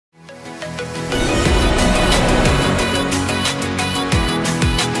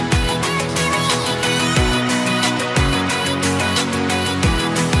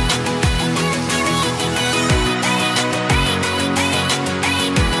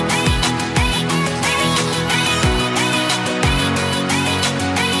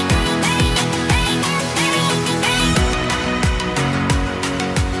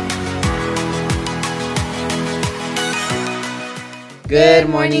Good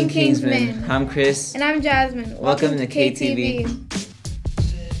morning, Kingsmen. I'm Chris. And I'm Jasmine. Welcome to KTV.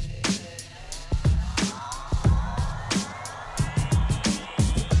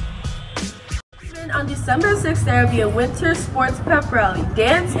 On December 6th, there will be a winter sports pep rally,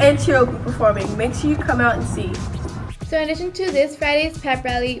 dance and cheer will be performing. Make sure you come out and see. So in addition to this Friday's pep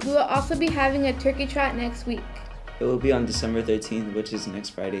rally, we will also be having a turkey trot next week. It will be on December 13th, which is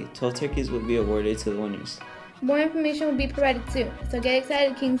next Friday. 12 turkeys will be awarded to the winners. More information will be provided soon, so get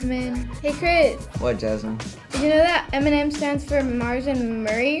excited, Kingsmen. Hey Chris. What, Jasmine? Did you know that M&M stands for Mars and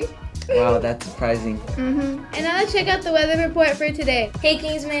Murray? Wow, that's surprising. And now let's check out the weather report for today. Hey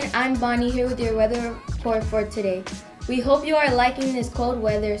Kingsmen, I'm Bonnie here with your weather report for today. We hope you are liking this cold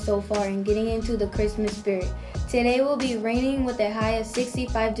weather so far and getting into the Christmas spirit. Today will be raining with a high of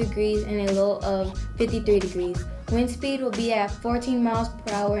 65 degrees and a low of 53 degrees. Wind speed will be at 14 miles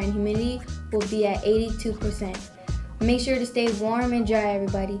per hour and humidity will be at 82%. Make sure to stay warm and dry,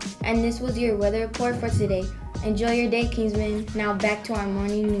 everybody. And this was your weather report for today. Enjoy your day, Kingsmen. Now back to our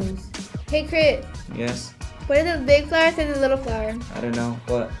morning news. Hey Chris. Yes? What is the big flower to the little flower? I don't know.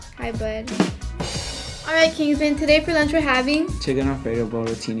 What? Hi, bud. Alright, Kingsmen. Today for lunch we're having Chicken Alfredo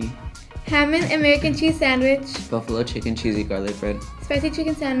Bolotini. ham and American cheese sandwich, Buffalo chicken cheesy garlic bread. spicy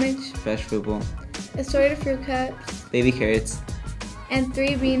chicken sandwich, Fresh fruit bowl. assorted fruit cups, Baby carrots. and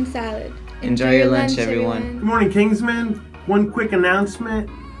 3 bean salad. Enjoy your lunch, everyone. Good morning, Kingsmen. One quick announcement.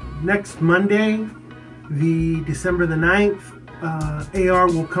 Next Monday, the December the 9th, AR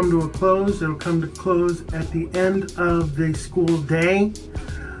will come to a close. It'll come to close at the end of the school day.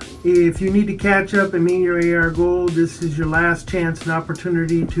 If you need to catch up and meet your AR goal, this is your last chance and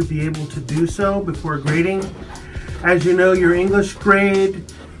opportunity to be able to do so before grading. As you know, your English grade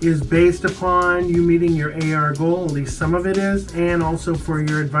is based upon you meeting your AR goal, at least some of it is, and also for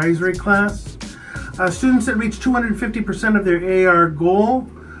your advisory class. Students that reach 250% of their AR goal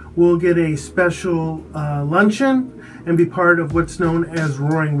will get a special luncheon and be part of what's known as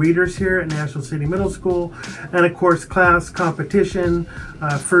Roaring Readers here at National City Middle School. And of course, class competition.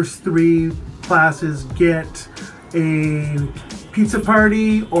 First 3 classes get a pizza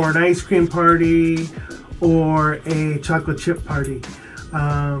party or an ice cream party or a chocolate chip party.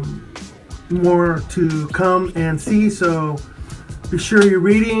 More to come and see, so be sure you're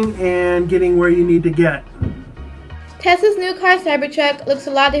reading and getting where you need to get. Tesla's new car, Cybertruck, looks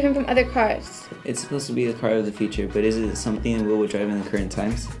a lot different from other cars. It's supposed to be the car of the future, but is it something we will drive in the current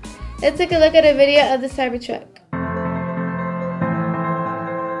times? Let's take a look at a video of the Cybertruck.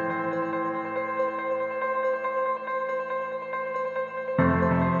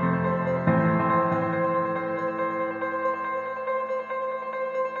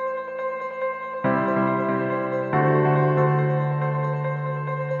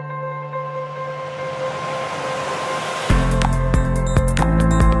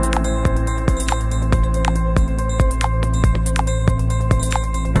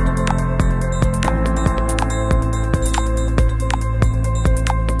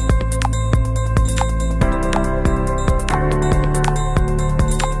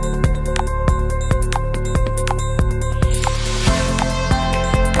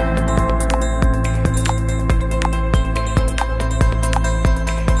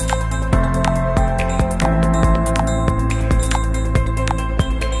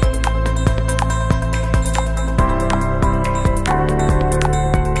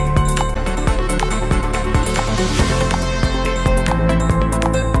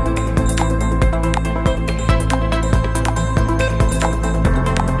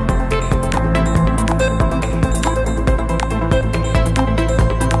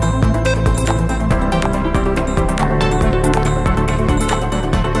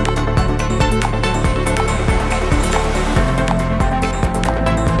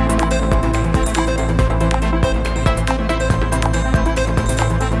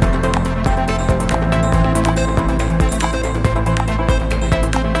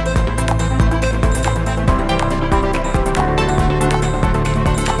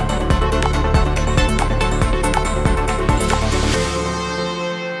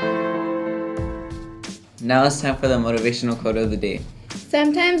 Now it's time for the motivational quote of the day.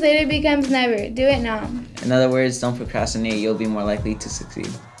 Sometimes later becomes never. Do it now. In other words, don't procrastinate, you'll be more likely to succeed.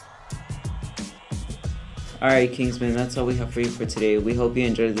 Alright, Kingsmen, that's all we have for you for today. We hope you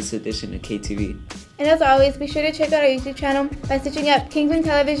enjoyed this edition of KTV. And as always, be sure to check out our YouTube channel by searching up Kingsmen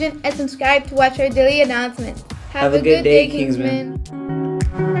Television and subscribe to watch our daily announcements. Have a good day, Kingsmen.